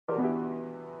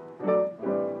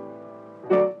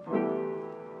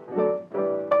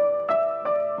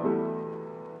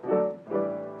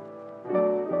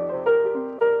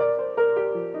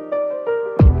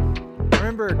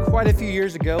Quite a few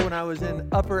years ago when I was in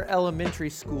upper elementary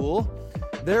school,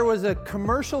 there was a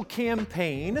commercial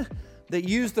campaign that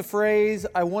used the phrase,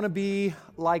 "I want to be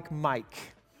like Mike."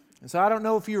 And so I don't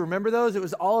know if you remember those. It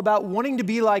was all about wanting to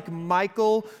be like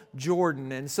Michael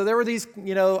Jordan. And so there were these,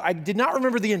 I did not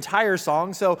remember the entire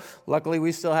song. So luckily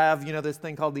we still have, this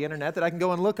thing called the internet that I can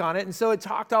go and look on it. And so it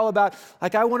talked all about,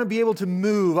 I want to be able to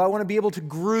move. I want to be able to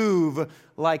groove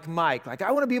like Mike.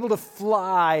 I want to be able to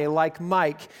fly like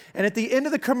Mike. And at the end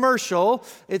of the commercial,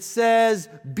 it says,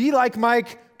 "Be like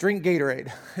Mike, drink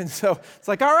Gatorade." And so it's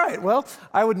all right, well,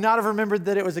 I would not have remembered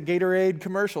that it was a Gatorade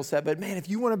commercial set, but man, if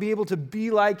you want to be able to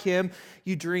be like him,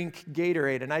 you drink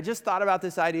Gatorade. And I just thought about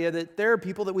this idea that there are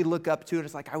people that we look up to, and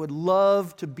it's I would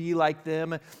love to be like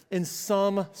them in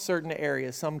some certain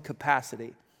area, some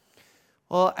capacity.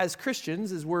 Well, as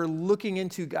Christians, as we're looking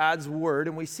into God's word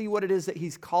and we see what it is that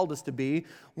he's called us to be,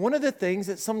 one of the things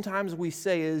that sometimes we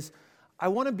say is, I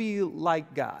want to be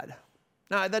like God.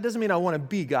 Now, that doesn't mean I want to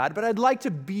be God, but I'd like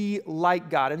to be like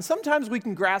God. And sometimes we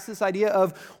can grasp this idea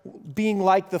of being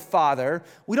like the Father.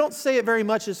 We don't say it very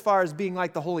much as far as being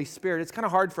like the Holy Spirit. It's kind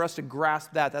of hard for us to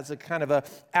grasp that. That's a kind of an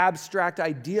abstract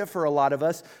idea for a lot of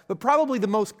us. But probably the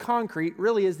most concrete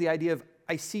really is the idea of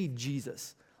I see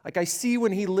Jesus. I see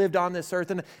when he lived on this earth,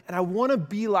 and I want to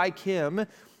be like him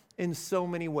in so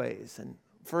many ways. And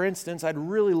for instance, I'd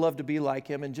really love to be like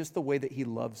him in just the way that he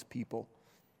loves people.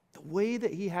 The way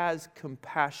that he has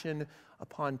compassion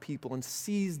upon people and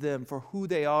sees them for who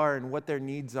they are and what their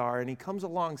needs are. And he comes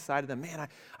alongside of them. Man,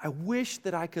 I wish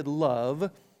that I could love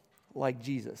like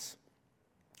Jesus.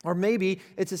 Or maybe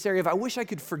it's this area of I wish I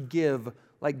could forgive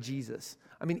like Jesus.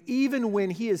 I mean, even when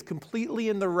he is completely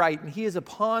in the right and he is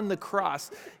upon the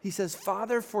cross, he says,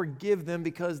 "Father, forgive them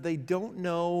because they don't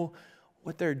know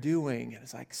what they're doing." And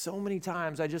it's so many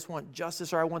times I just want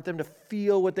justice, or I want them to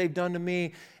feel what they've done to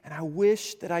me. And I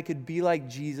wish that I could be like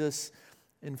Jesus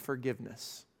in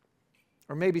forgiveness.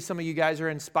 Or maybe some of you guys are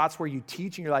in spots where you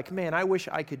teach and you're like, "Man, I wish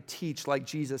I could teach like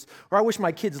Jesus." Or I wish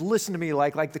my kids listened to me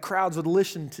like the crowds would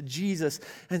listen to Jesus.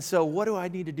 And so what do I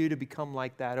need to do to become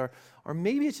like that? Or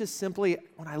maybe it's just simply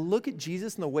when I look at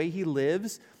Jesus and the way he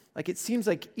lives, it seems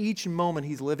like each moment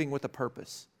he's living with a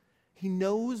purpose. He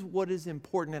knows what is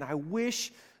important, and I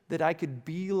wish that I could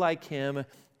be like him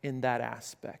in that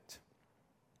aspect.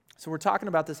 So we're talking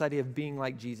about this idea of being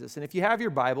like Jesus. And if you have your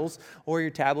Bibles or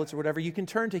your tablets or whatever, you can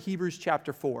turn to Hebrews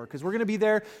chapter 4, because we're going to be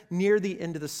there near the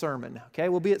end of the sermon. Okay,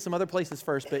 we'll be at some other places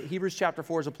first, but Hebrews chapter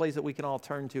 4 is a place that we can all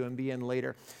turn to and be in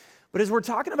later. But as we're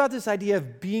talking about this idea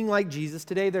of being like Jesus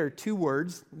today, there are two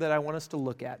words that I want us to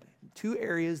look at. Two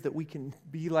areas that we can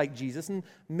be like Jesus, and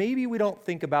maybe we don't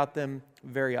think about them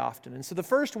very often. And so the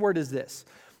first word is this,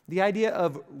 the idea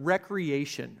of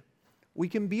recreation. We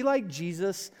can be like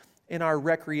Jesus in our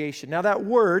recreation. Now that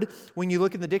word, when you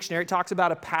look in the dictionary, it talks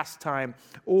about a pastime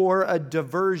or a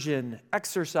diversion,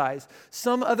 exercise,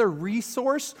 some other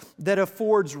resource that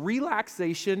affords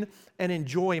relaxation and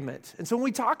enjoyment. And so when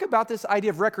we talk about this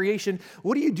idea of recreation,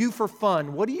 what do you do for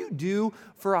fun? What do you do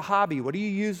for a hobby? What do you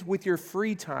use with your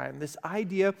free time? This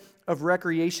idea of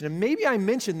recreation. And maybe I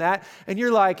mentioned that and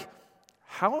you're like,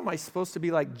 how am I supposed to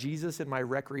be like Jesus in my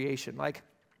recreation?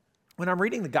 When I'm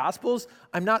reading the Gospels,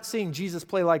 I'm not seeing Jesus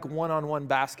play one-on-one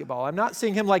basketball. I'm not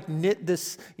seeing him knit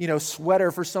this,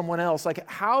 sweater for someone else.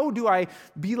 How do I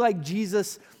be like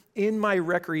Jesus in my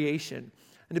recreation?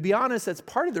 And to be honest, that's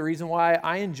part of the reason why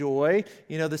I enjoy,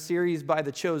 the series by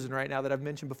The Chosen right now that I've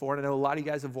mentioned before, and I know a lot of you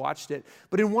guys have watched it.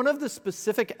 But in one of the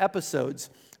specific episodes,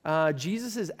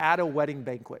 Jesus is at a wedding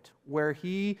banquet where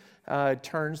he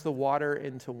turns the water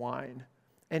into wine.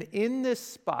 And in this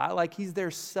spot, he's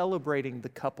there celebrating the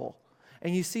couple.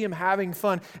 And you see him having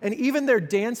fun. And even they're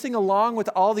dancing along with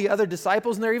all the other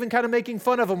disciples, and they're even kind of making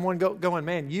fun of him, going,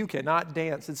 "Man, you cannot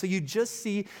dance." And so you just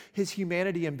see his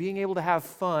humanity and being able to have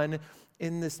fun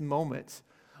in this moment.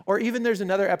 Or even there's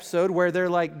another episode where they're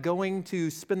going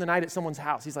to spend the night at someone's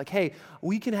house. He's like, "Hey,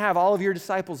 we can have all of your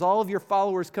disciples, all of your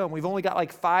followers come. We've only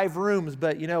got 5 rooms,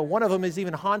 but one of them is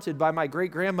even haunted by my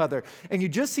great-grandmother." And you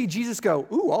just see Jesus go,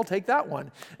 "Ooh, I'll take that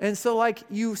one." And so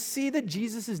you see that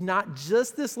Jesus is not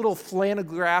just this little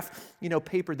flannelgraph,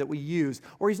 paper that we use,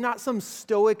 or he's not some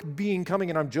stoic being coming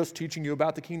and I'm just teaching you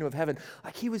about the kingdom of heaven.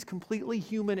 He was completely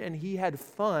human and he had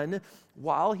fun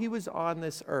while he was on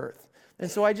this earth. And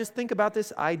so I just think about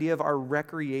this idea of our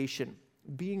recreation,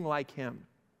 being like him.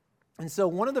 And so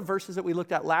one of the verses that we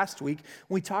looked at last week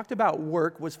when we talked about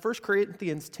work was 1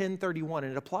 Corinthians 10:31,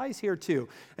 and it applies here too.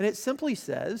 And it simply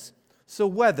says, "So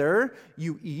whether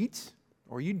you eat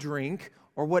or you drink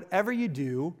or whatever you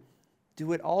do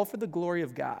it all for the glory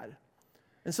of God."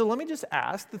 And so let me just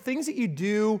ask, the things that you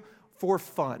do for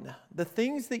fun, the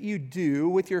things that you do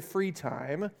with your free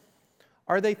time,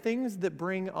 are they things that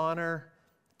bring honor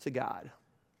to God?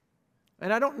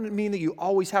 And I don't mean that you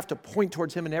always have to point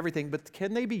towards Him in everything, but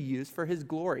can they be used for His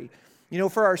glory? You know,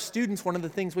 for our students, one of the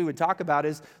things we would talk about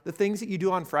is the things that you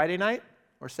do on Friday night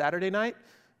or Saturday night,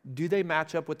 do they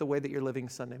match up with the way that you're living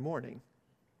Sunday morning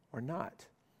or not?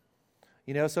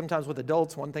 You know, sometimes with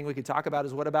adults, one thing we could talk about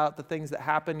is what about the things that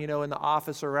happen, you know, in the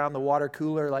office or around the water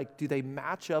cooler? Like, do they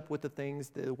match up with the things,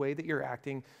 the way that you're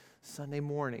acting Sunday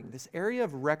morning? This area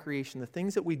of recreation, the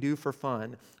things that we do for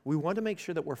fun, we want to make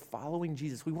sure that we're following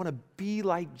Jesus. We want to be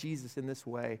like Jesus in this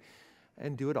way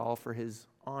and do it all for His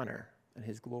honor and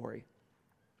His glory.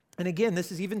 And again,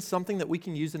 this is even something that we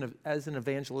can use as an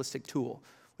evangelistic tool,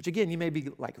 which again, you may be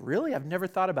like, really? I've never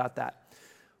thought about that.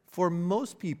 For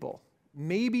most people,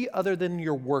 maybe other than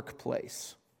your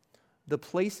workplace, the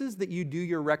places that you do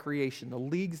your recreation, the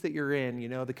leagues that you're in, you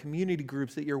know, the community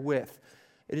groups that you're with,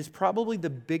 it is probably the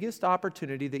biggest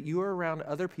opportunity that you are around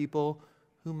other people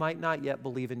who might not yet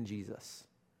believe in Jesus.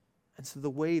 And so the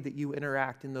way that you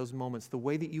interact in those moments, the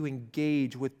way that you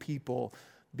engage with people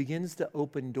begins to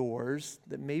open doors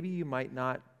that maybe you might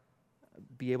not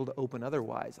be able to open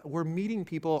otherwise. We're meeting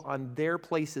people on their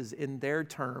places in their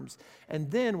terms.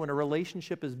 And then when a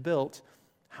relationship is built,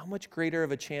 how much greater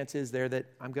of a chance is there that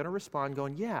I'm going to respond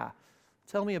going, yeah,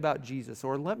 tell me about Jesus,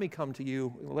 or let me come to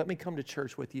you, let me come to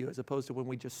church with you, as opposed to when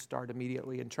we just start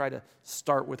immediately and try to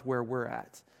start with where we're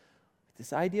at.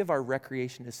 This idea of our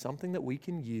recreation is something that we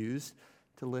can use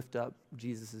to lift up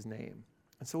Jesus' name.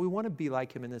 And so we want to be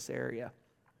like Him in this area.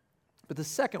 But the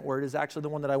second word is actually the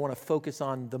one that I want to focus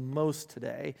on the most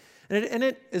today. And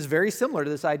it is very similar to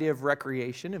this idea of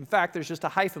recreation. In fact, there's just a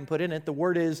hyphen put in it. The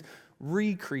word is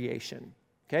recreation.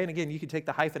 Okay, and again, you can take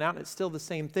the hyphen out and it's still the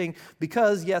same thing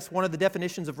because, yes, one of the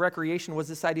definitions of recreation was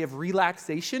this idea of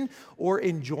relaxation or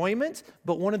enjoyment,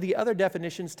 but one of the other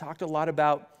definitions talked a lot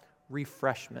about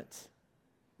refreshment.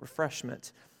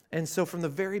 Refreshment. And so from the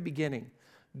very beginning,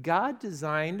 God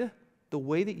designed the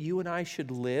way that you and I should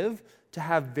live to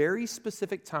have very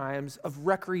specific times of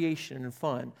recreation and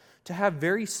fun, to have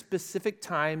very specific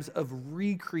times of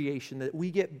recreation, that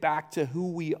we get back to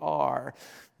who we are,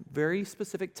 very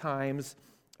specific times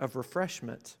of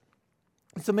refreshment.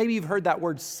 So maybe you've heard that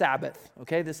word Sabbath,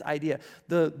 okay, this idea.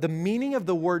 The meaning of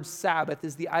the word Sabbath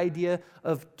is the idea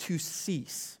of to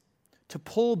cease, to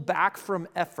pull back from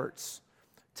efforts,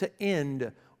 to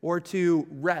end, or to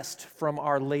rest from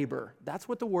our labor. That's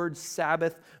what the word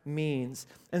Sabbath means.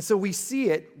 And so we see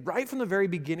it right from the very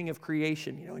beginning of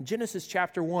creation. You know, in Genesis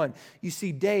chapter 1, you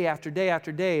see day after day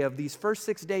after day of these first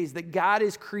 6 days that God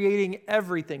is creating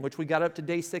everything, which we got up to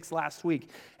day 6 last week.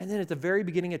 And then at the very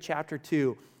beginning of chapter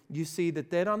 2, you see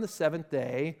that then on the seventh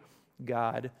day,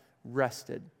 God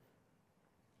rested.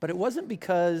 But it wasn't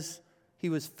because He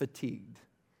was fatigued.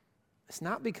 It's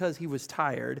not because He was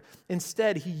tired.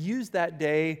 Instead, He used that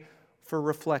day for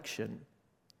reflection,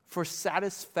 for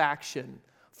satisfaction,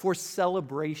 for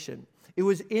celebration. It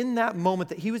was in that moment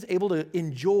that He was able to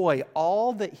enjoy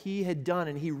all that He had done,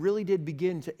 and He really did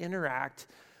begin to interact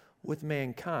with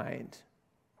mankind.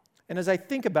 And as I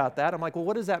think about that, I'm like, well,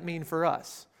 what does that mean for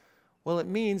us? Well, it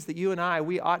means that you and I,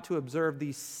 we ought to observe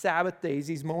these Sabbath days,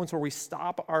 these moments where we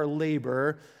stop our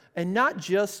labor, and not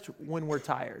just when we're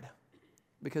tired.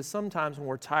 Because sometimes when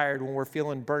we're tired, when we're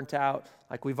feeling burnt out,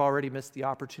 like we've already missed the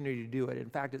opportunity to do it. In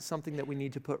fact, it's something that we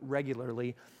need to put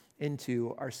regularly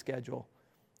into our schedule.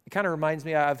 It kind of reminds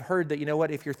me, I've heard that, you know what,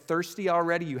 if you're thirsty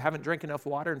already, you haven't drank enough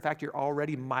water, in fact, you're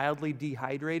already mildly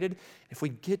dehydrated. If we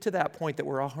get to that point that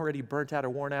we're already burnt out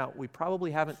or worn out, we probably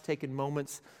haven't taken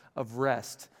moments of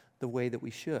rest the way that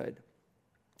we should.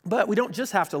 But we don't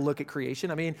just have to look at creation.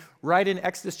 I mean, right in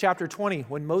Exodus chapter 20,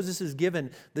 when Moses is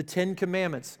given the 10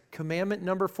 commandments, commandment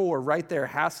number 4 right there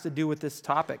has to do with this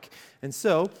topic. And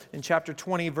so in chapter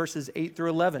 20, verses 8 through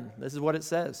 11, this is what it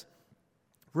says.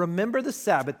 Remember the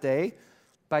Sabbath day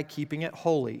by keeping it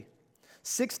holy.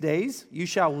 6 days you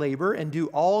shall labor and do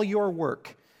all your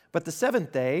work, but the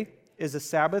seventh day is a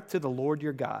Sabbath to the Lord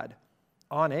your God.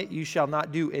 On it you shall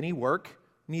not do any work,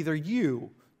 neither you,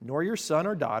 nor your son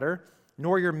or daughter,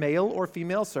 nor your male or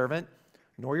female servant,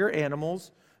 nor your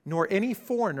animals, nor any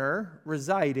foreigner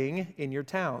residing in your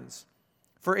towns.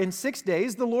 For in 6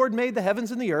 days the Lord made the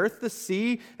heavens and the earth, the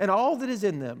sea, and all that is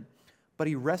in them. But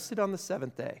He rested on the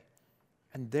seventh day.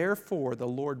 And therefore the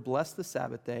Lord blessed the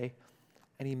Sabbath day,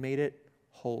 and He made it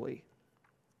holy.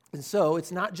 And so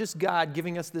it's not just God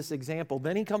giving us this example.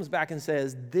 Then He comes back and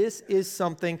says, this is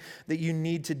something that you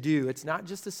need to do. It's not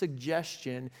just a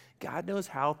suggestion. God knows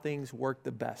how things work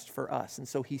the best for us. And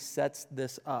so He sets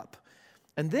this up.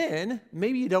 And then,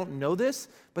 maybe you don't know this,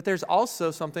 but there's also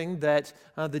something that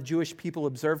the Jewish people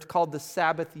observed called the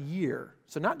Sabbath year.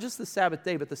 So not just the Sabbath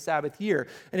day, but the Sabbath year.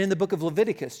 And in the book of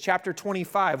Leviticus, chapter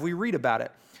 25, we read about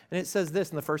it. And it says this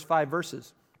in the first 5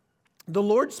 verses. The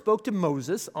Lord spoke to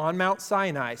Moses on Mount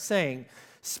Sinai, saying,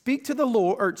 speak to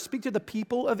the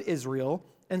people of Israel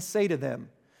and say to them,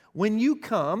 when you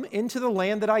come into the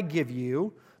land that I give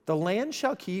you, the land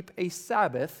shall keep a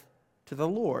Sabbath to the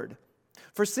Lord.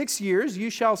 For 6 years you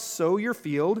shall sow your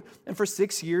field, and for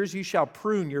 6 years you shall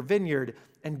prune your vineyard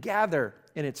and gather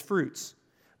in its fruits.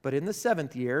 But in the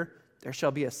 7th year there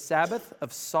shall be a Sabbath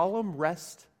of solemn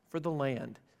rest for the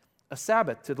land, a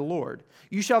Sabbath to the Lord.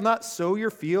 You shall not sow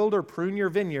your field or prune your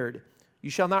vineyard. You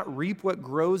shall not reap what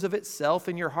grows of itself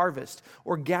in your harvest,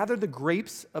 or gather the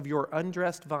grapes of your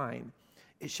undressed vine.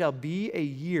 It shall be a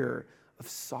year of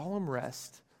solemn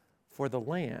rest for the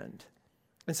land.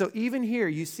 And so even here,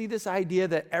 you see this idea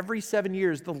that every 7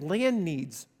 years, the land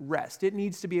needs rest. It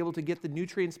needs to be able to get the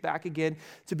nutrients back again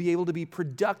to be able to be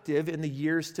productive in the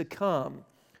years to come.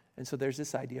 And so there's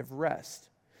this idea of rest.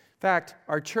 In fact,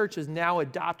 our church has now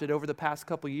adopted over the past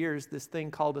couple years this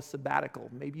thing called a sabbatical.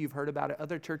 Maybe you've heard about it.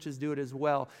 Other churches do it as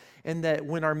well. And that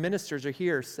when our ministers are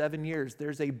here 7 years,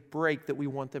 there's a break that we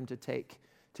want them to take,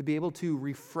 to be able to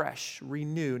refresh,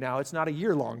 renew. Now, it's not a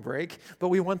year-long break, but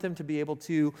we want them to be able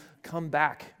to come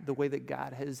back the way that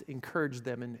God has encouraged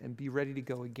them and be ready to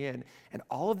go again. And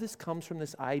all of this comes from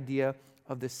this idea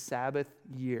of the Sabbath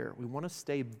year. We want to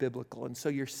stay biblical. And so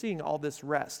you're seeing all this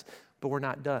rest, but we're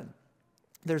not done.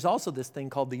 There's also this thing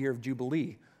called the year of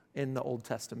Jubilee in the Old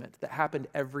Testament that happened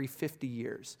every 50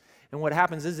 years. And what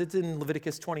happens is, it's in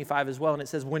Leviticus 25 as well, and it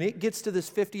says when it gets to this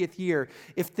 50th year,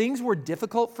 if things were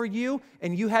difficult for you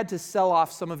and you had to sell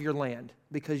off some of your land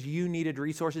because you needed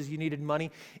resources, you needed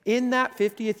money, in that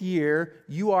 50th year,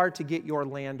 you are to get your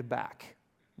land back.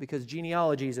 Because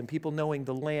genealogies and people knowing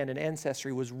the land and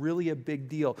ancestry was really a big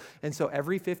deal. And so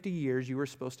every 50 years, you were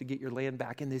supposed to get your land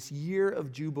back in this year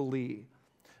of Jubilee.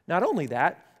 Not only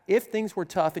that, if things were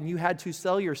tough and you had to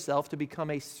sell yourself to become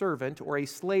a servant or a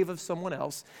slave of someone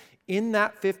else, in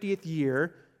that 50th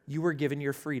year, you were given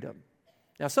your freedom.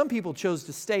 Now, some people chose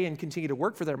to stay and continue to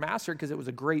work for their master because it was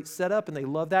a great setup and they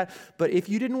loved that. But if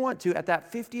you didn't want to, at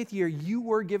that 50th year, you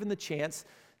were given the chance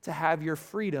to have your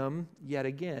freedom yet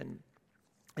again.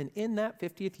 And in that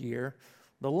 50th year,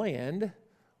 the land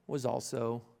was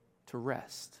also to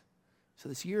rest. So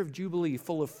this year of Jubilee,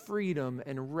 full of freedom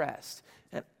and rest.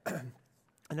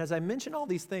 And as I mention all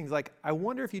these things, I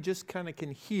wonder if you just kind of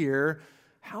can hear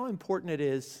how important it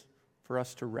is for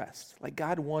us to rest.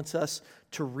 God wants us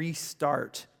to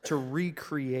restart, to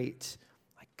recreate.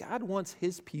 God wants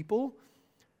his people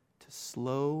to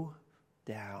slow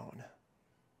down.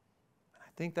 I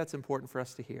think that's important for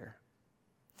us to hear.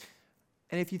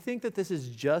 And if you think that this is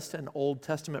just an Old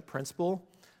Testament principle,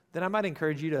 then I might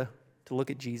encourage you to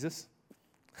look at Jesus.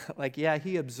 Yeah,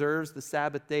 he observes the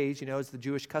Sabbath days, as the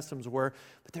Jewish customs were,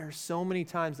 but there are so many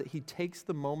times that he takes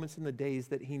the moments and the days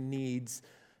that he needs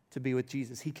to be with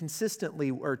Jesus.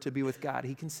 Or to be with God.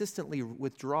 He consistently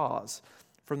withdraws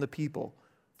from the people,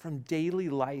 from daily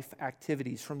life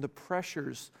activities, from the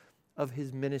pressures of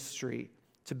his ministry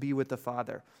to be with the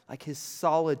Father. His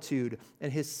solitude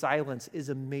and his silence is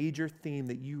a major theme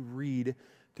that you read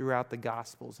throughout the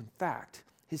Gospels. In fact,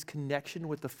 his connection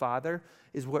with the Father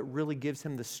is what really gives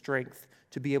him the strength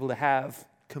to be able to have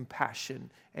compassion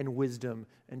and wisdom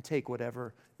and take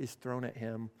whatever is thrown at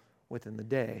him within the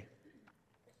day.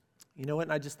 You know what?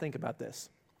 And I just think about this.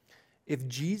 If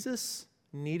Jesus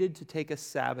needed to take a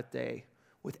Sabbath day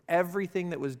with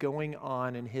everything that was going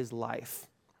on in his life,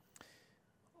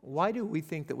 why do we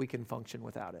think that we can function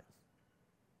without it?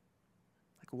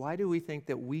 Why do we think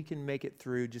that we can make it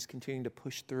through just continuing to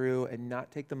push through and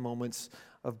not take the moments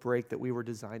of break that we were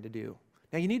designed to do?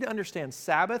 Now, you need to understand,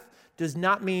 Sabbath does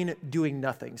not mean doing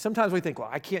nothing. Sometimes we think,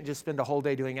 I can't just spend a whole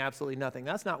day doing absolutely nothing.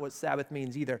 That's not what Sabbath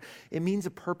means either. It means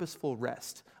a purposeful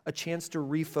rest, a chance to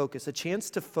refocus, a chance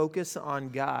to focus on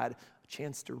God, a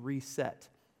chance to reset.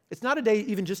 It's not a day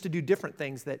even just to do different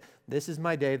things, that this is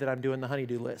my day that I'm doing the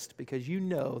honey-do list, because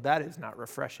that is not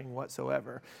refreshing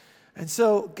whatsoever. And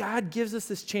so God gives us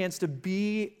this chance to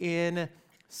be in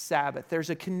Sabbath. There's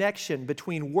a connection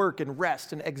between work and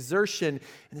rest and exertion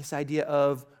and this idea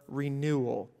of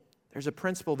renewal. There's a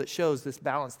principle that shows this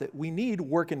balance that we need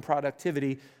work and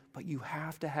productivity, but you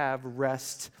have to have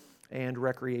rest and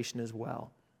recreation as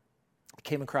well. I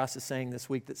came across a saying this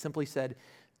week that simply said,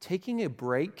 taking a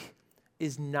break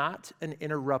is not an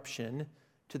interruption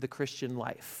to the Christian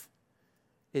life.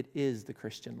 It is the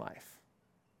Christian life.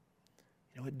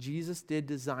 You know what? Jesus did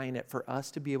design it for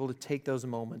us to be able to take those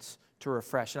moments to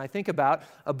refresh. And I think about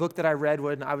a book that I read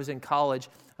when I was in college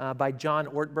by John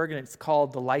Ortberg, and it's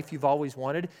called The Life You've Always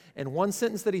Wanted. And one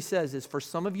sentence that he says is, for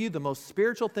some of you, the most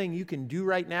spiritual thing you can do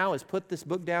right now is put this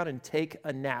book down and take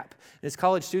a nap. And his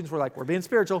college students were like, we're being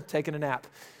spiritual, taking a nap.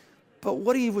 But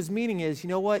what he was meaning is, you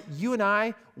know what? You and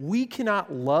I, we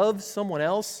cannot love someone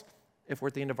else if we're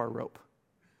at the end of our rope.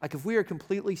 Like if we are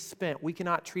completely spent, we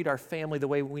cannot treat our family the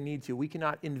way we need to. We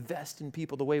cannot invest in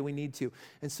people the way we need to.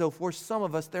 And so for some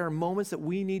of us, there are moments that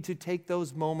we need to take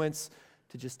those moments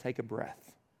to just take a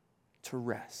breath, to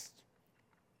rest.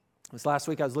 This last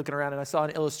week I was looking around and I saw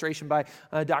an illustration by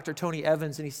Dr. Tony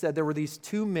Evans, and he said there were these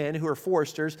two men who are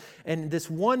foresters, and this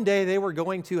one day they were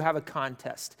going to have a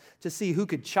contest to see who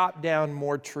could chop down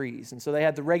more trees. And so they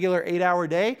had the regular 8-hour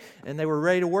day, and they were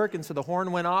ready to work, and so the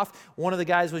horn went off. One of the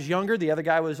guys was younger, the other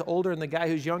guy was older, and the guy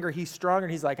who's younger, he's stronger,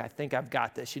 and he's like, I think I've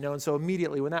got this, you know. And so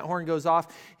immediately when that horn goes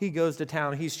off, he goes to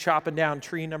town. He's chopping down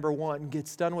tree number 1,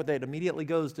 gets done with it, immediately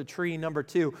goes to tree number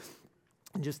 2.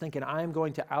 And just thinking, I'm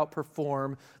going to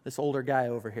outperform this older guy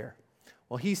over here.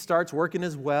 Well, he starts working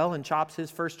as well and chops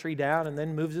his first tree down and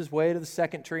then moves his way to the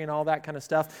second tree and all that kind of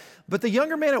stuff. But the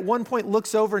younger man at one point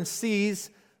looks over and sees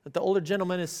that the older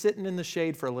gentleman is sitting in the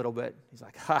shade for a little bit. He's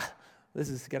like, this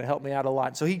is going to help me out a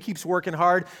lot. So he keeps working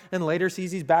hard and later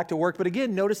sees he's back to work. But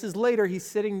again, notices later he's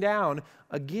sitting down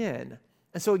again.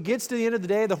 And so it gets to the end of the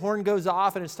day, the horn goes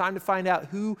off, and it's time to find out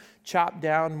who chopped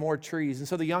down more trees. And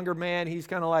so the younger man, he's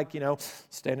kind of like,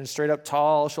 standing straight up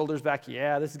tall, shoulders back.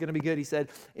 Yeah, this is going to be good. He said,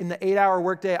 in the 8-hour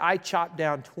workday, I chopped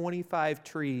down 25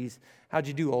 trees. How'd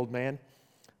you do, old man?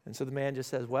 And so the man just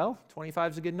says, well,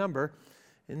 25 is a good number.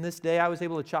 In this day, I was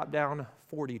able to chop down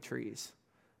 40 trees.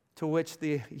 To which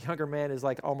the younger man is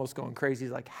like almost going crazy.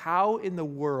 He's like, how in the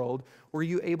world were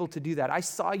you able to do that? I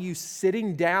saw you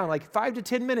sitting down like 5 to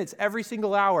 10 minutes every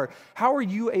single hour. How are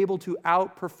you able to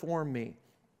outperform me?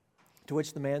 To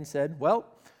which the man said, well,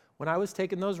 when I was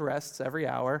taking those rests every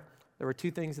hour, there were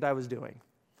 2 things that I was doing.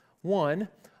 One,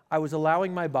 I was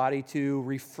allowing my body to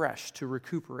refresh, to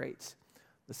recuperate.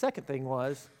 The second thing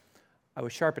was I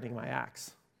was sharpening my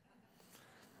axe.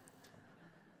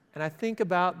 And I think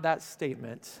about that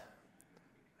statement,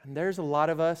 and there's a lot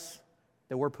of us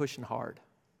that we're pushing hard.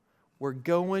 We're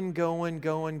going,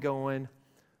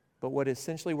 but what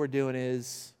essentially we're doing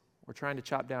is we're trying to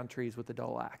chop down trees with a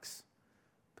dull axe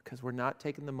because we're not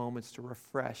taking the moments to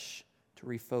refresh, to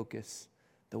refocus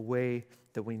the way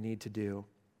that we need to do.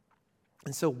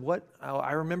 And so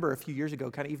I remember a few years ago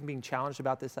kind of even being challenged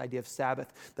about this idea of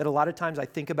Sabbath, that a lot of times I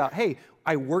think about, hey,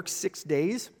 I work 6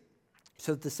 days,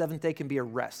 so that the 7th day can be a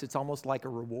rest. It's almost like a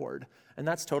reward. And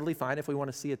that's totally fine if we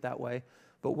want to see it that way.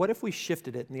 But what if we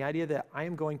shifted it and the idea that I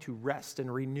am going to rest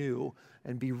and renew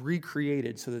and be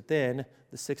recreated so that then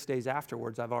the 6 days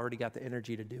afterwards, I've already got the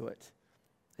energy to do it.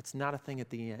 It's not a thing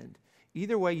at the end.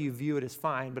 Either way you view it is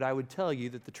fine, but I would tell you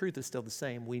that the truth is still the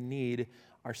same. We need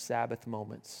our Sabbath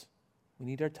moments. We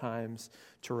need our times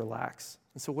to relax.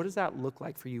 And so what does that look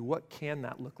like for you? What can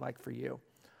that look like for you?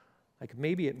 Like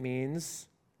maybe it means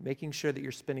making sure that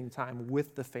you're spending time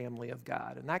with the family of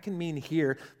God. And that can mean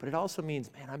here, but it also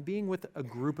means, man, I'm being with a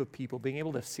group of people, being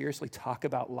able to seriously talk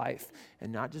about life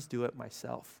and not just do it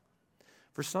myself.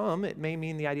 For some, it may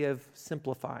mean the idea of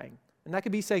simplifying. And that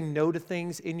could be saying no to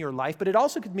things in your life, but it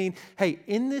also could mean, hey,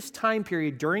 in this time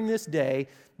period, during this day,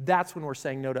 that's when we're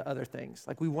saying no to other things.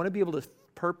 Like we want to be able to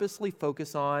purposely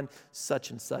focus on such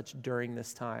and such during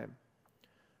this time.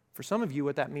 For some of you,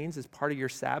 what that means is part of your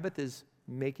Sabbath is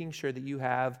making sure that you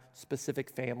have specific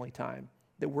family time,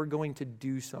 that we're going to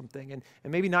do something. And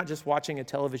maybe not just watching a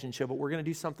television show, but we're going to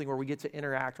do something where we get to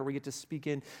interact, or we get to speak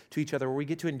in to each other, where we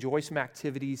get to enjoy some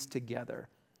activities together.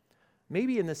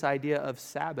 Maybe in this idea of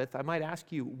Sabbath, I might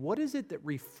ask you, what is it that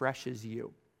refreshes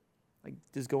you? Like,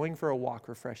 does going for a walk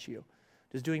refresh you?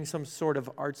 Does doing some sort of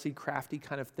artsy, crafty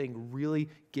kind of thing really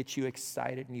get you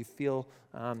excited and you feel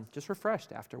just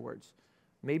refreshed afterwards?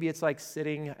 Maybe it's like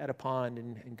sitting at a pond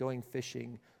and going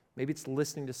fishing. Maybe it's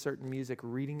listening to certain music,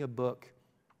 reading a book.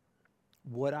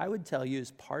 What I would tell you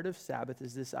is part of Sabbath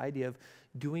is this idea of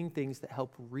doing things that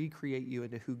help recreate you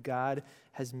into who God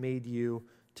has made you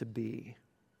to be.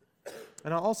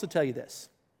 And I'll also tell you this.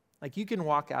 Like you can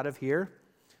walk out of here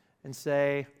and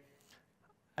say,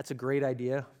 that's a great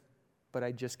idea, but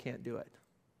I just can't do it.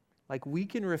 Like we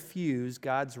can refuse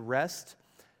God's rest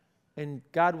and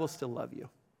God will still love you.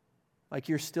 Like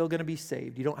you're still going to be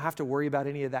saved. You don't have to worry about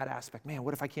any of that aspect. Man,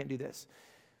 what if I can't do this?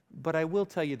 But I will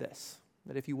tell you this,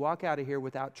 that if you walk out of here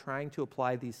without trying to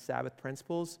apply these Sabbath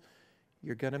principles,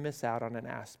 you're going to miss out on an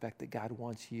aspect that God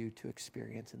wants you to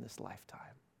experience in this lifetime.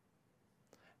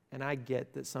 And I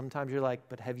get that sometimes you're like,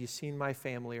 but have you seen my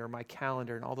family or my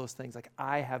calendar and all those things? Like,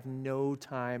 I have no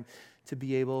time to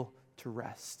be able to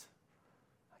rest.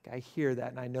 Like, I hear that,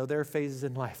 and I know there are phases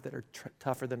in life that are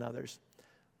tougher than others.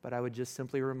 But I would just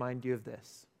simply remind you of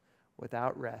this.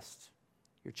 Without rest,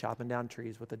 you're chopping down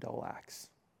trees with a dull axe.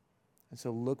 And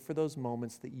so look for those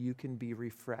moments that you can be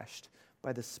refreshed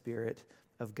by the Spirit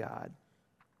of God.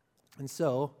 And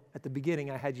so, at the beginning,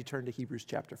 I had you turn to Hebrews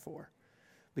chapter 4.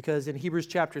 Because in Hebrews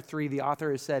chapter 3, the author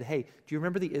has said, hey, do you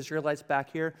remember the Israelites back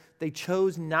here? They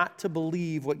chose not to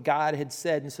believe what God had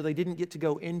said, and so they didn't get to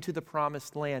go into the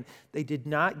promised land. They did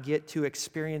not get to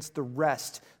experience the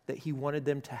rest that he wanted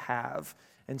them to have.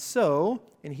 And so,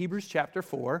 in Hebrews chapter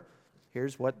 4,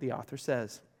 here's what the author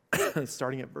says,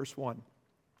 starting at verse 1.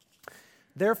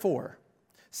 Therefore,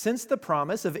 since the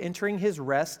promise of entering his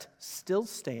rest still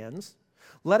stands,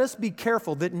 let us be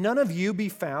careful that none of you be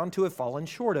found to have fallen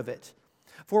short of it.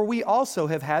 For we also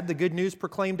have had the good news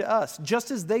proclaimed to us, just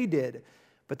as they did.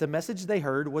 But the message they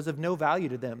heard was of no value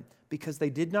to them, because they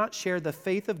did not share the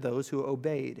faith of those who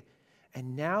obeyed.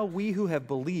 And now we who have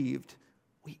believed,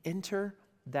 we enter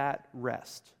that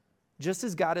rest. Just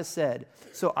as God has said,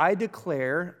 so I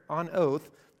declare on oath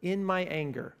in my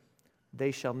anger,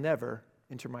 they shall never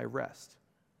enter my rest.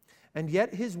 And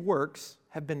yet his works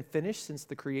have been finished since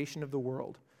the creation of the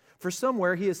world. For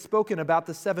somewhere he has spoken about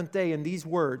the seventh day in these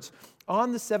words,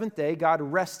 on the seventh day God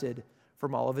rested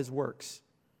from all of his works.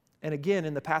 And again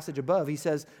in the passage above he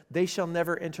says, they shall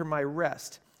never enter my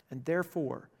rest. And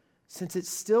therefore, since it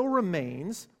still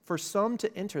remains for some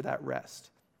to enter that rest,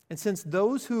 and since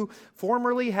those who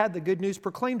formerly had the good news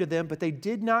proclaimed to them, but they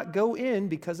did not go in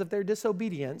because of their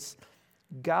disobedience,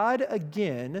 God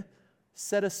again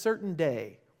set a certain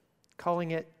day,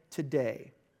 calling it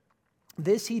today.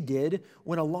 This he did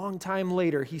when a long time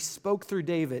later he spoke through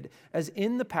David, as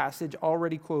in the passage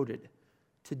already quoted.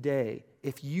 Today,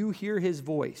 if you hear his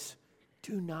voice,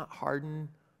 do not harden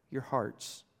your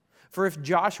hearts. For if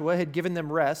Joshua had given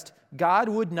them rest, God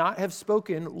would not have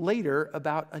spoken later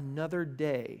about another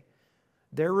day.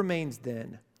 There remains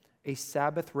then a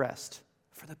Sabbath rest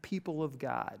for the people of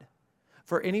God.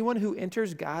 For anyone who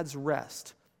enters God's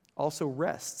rest also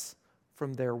rests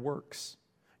from their works,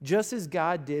 just as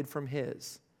God did from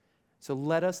his. So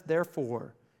let us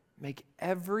therefore make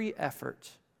every effort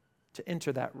to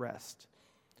enter that rest,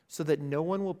 so that no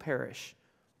one will perish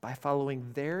by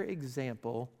following their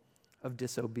example of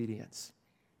disobedience.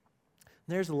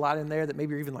 And there's a lot in there that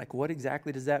maybe you're even like, what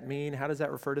exactly does that mean? How does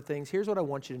that refer to things? Here's what I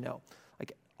want you to know.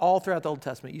 Like all throughout the Old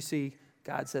Testament, you see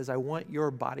God says, I want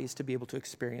your bodies to be able to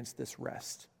experience this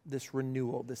rest, this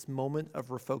renewal, this moment of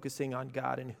refocusing on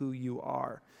God and who you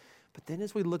are. But then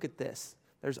as we look at this,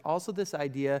 there's also this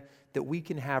idea that we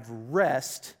can have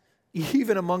rest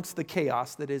even amongst the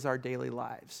chaos that is our daily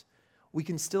lives. We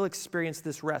can still experience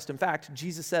this rest. In fact,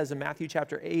 Jesus says in Matthew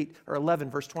chapter 8 or 11,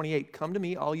 verse 28, come to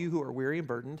me, all you who are weary and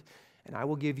burdened, and I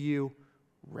will give you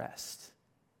rest.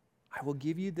 I will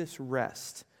give you this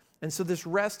rest. And so this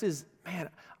rest is, man,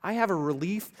 I have a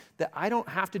relief that I don't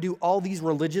have to do all these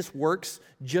religious works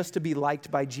just to be liked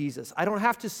by Jesus. I don't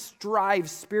have to strive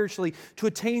spiritually to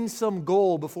attain some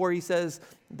goal before he says,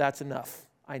 that's enough.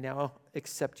 I now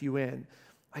accept you in.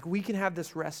 Like we can have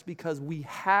this rest because we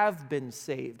have been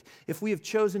saved. If we have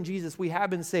chosen Jesus, we have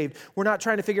been saved. We're not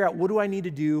trying to figure out what do I need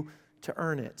to do to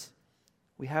earn it.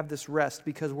 We have this rest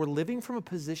because we're living from a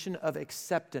position of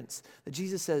acceptance that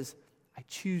Jesus says, I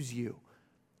choose you.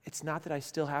 It's not that I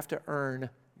still have to earn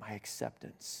my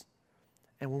acceptance.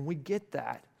 And when we get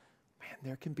that, man,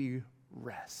 there can be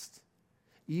rest.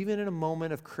 Even in a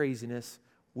moment of craziness,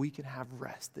 we can have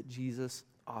rest that Jesus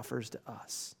offers to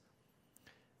us.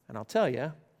 And I'll tell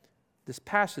you, this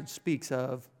passage speaks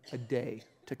of a day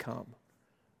to come,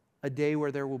 a day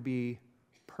where there will be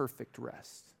perfect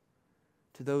rest.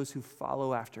 To those who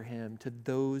follow after him, to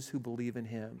those who believe in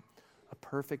him, a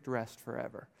perfect rest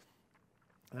forever.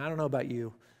 And I don't know about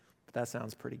you, but that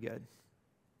sounds pretty good.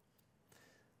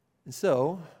 And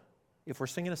so, if we're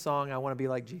singing a song, I want to be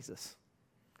like Jesus.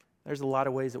 There's a lot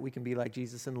of ways that we can be like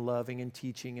Jesus in loving and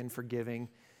teaching and forgiving.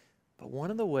 But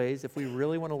one of the ways, if we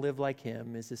really want to live like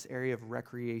him, is this area of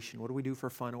recreation. What do we do for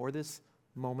fun? Or this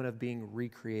moment of being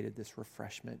recreated, this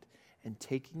refreshment, and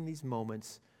taking these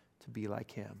moments to be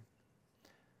like him.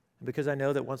 And because I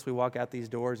know that once we walk out these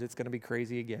doors, it's going to be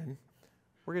crazy again,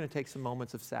 we're going to take some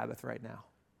moments of Sabbath right now.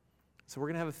 So we're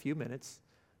going to have a few minutes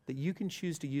that you can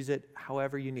choose to use it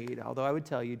however you need. Although I would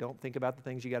tell you, don't think about the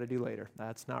things you got to do later.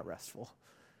 That's not restful.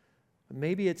 But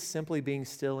maybe it's simply being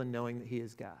still and knowing that he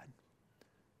is God.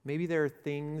 Maybe there are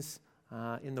things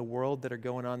in the world that are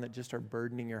going on that just are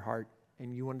burdening your heart,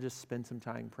 and you want to just spend some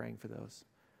time praying for those.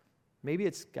 Maybe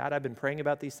it's, God, I've been praying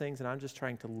about these things and I'm just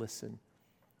trying to listen.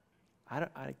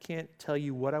 I can't tell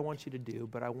you what I want you to do,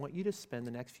 but I want you to spend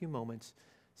the next few moments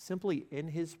simply in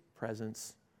his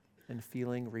presence and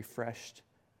feeling refreshed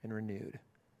and renewed.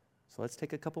 So let's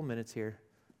take a couple minutes here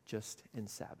just in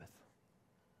Sabbath.